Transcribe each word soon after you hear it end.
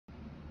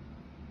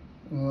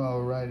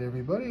All right,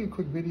 everybody, a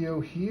quick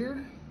video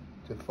here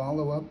to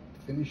follow up,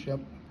 finish up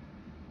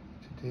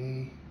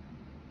today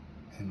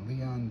and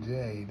Leon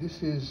Day.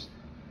 This is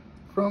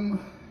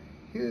from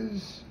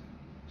his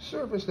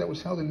service that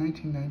was held in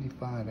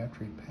 1995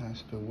 after he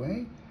passed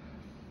away.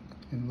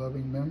 In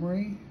loving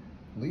memory,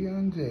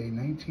 Leon Day,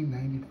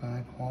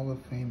 1995 Hall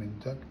of Fame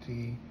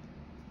inductee,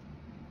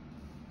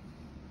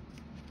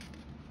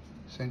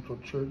 Central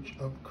Church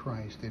of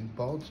Christ in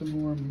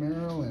Baltimore,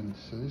 Maryland.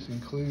 So this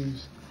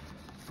includes,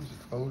 here's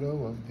a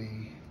photo of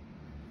the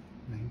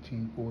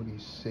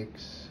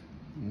 1946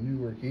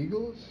 Newark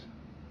Eagles.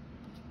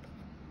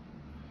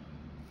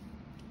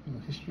 The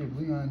history of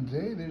Leon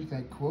Day, there's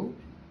that quote.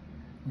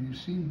 When you've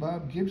seen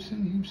Bob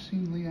Gibson, you've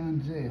seen Leon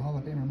Day. Hall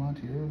of Famer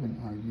Monty Irvin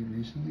argued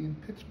recently in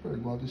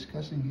Pittsburgh while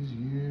discussing his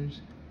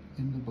years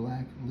in the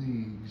Black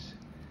Leagues.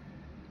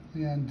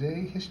 Leon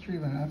Day, history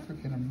of an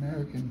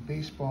African-American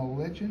baseball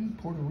legend,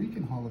 Puerto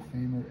Rican Hall of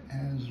Famer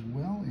as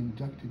well,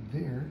 inducted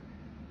there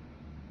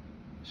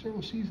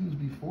several seasons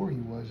before he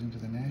was into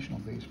the National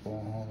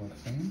Baseball Hall of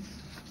Fame.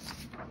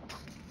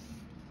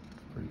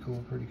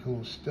 Pretty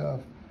cool stuff.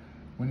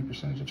 Winning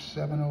percentage of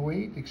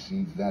 .708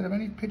 exceeds that of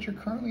any pitcher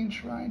currently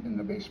enshrined in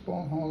the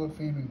Baseball Hall of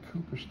Fame in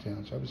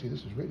Cooperstown. So obviously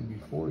this was written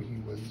before he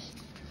was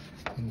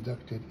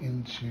inducted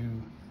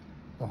into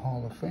the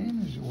Hall of Fame.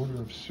 His order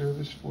of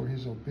service for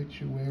his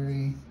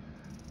obituary.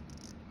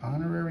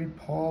 Honorary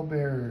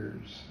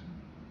pallbearers.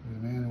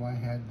 The man who I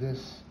had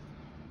this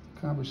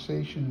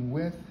conversation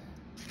with,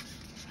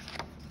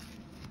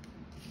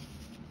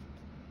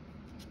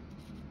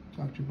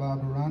 Dr.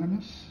 Bob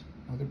Hieronymus.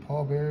 Other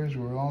pallbearers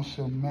were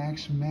also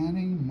Max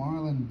Manning,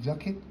 Marlon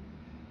Duckett,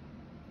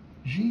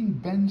 Gene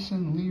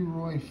Benson,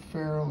 Leroy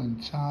Farrell,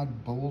 and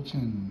Todd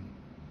Bolton,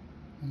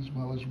 as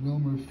well as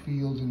Wilmer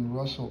Fields and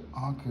Russell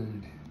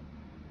Ockard.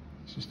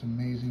 It's just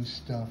amazing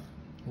stuff.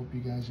 Hope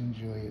you guys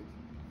enjoy it.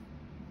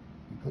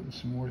 I'm putting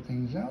some more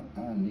things out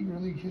on Negro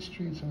League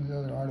history and some of the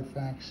other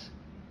artifacts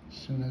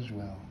soon as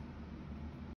well.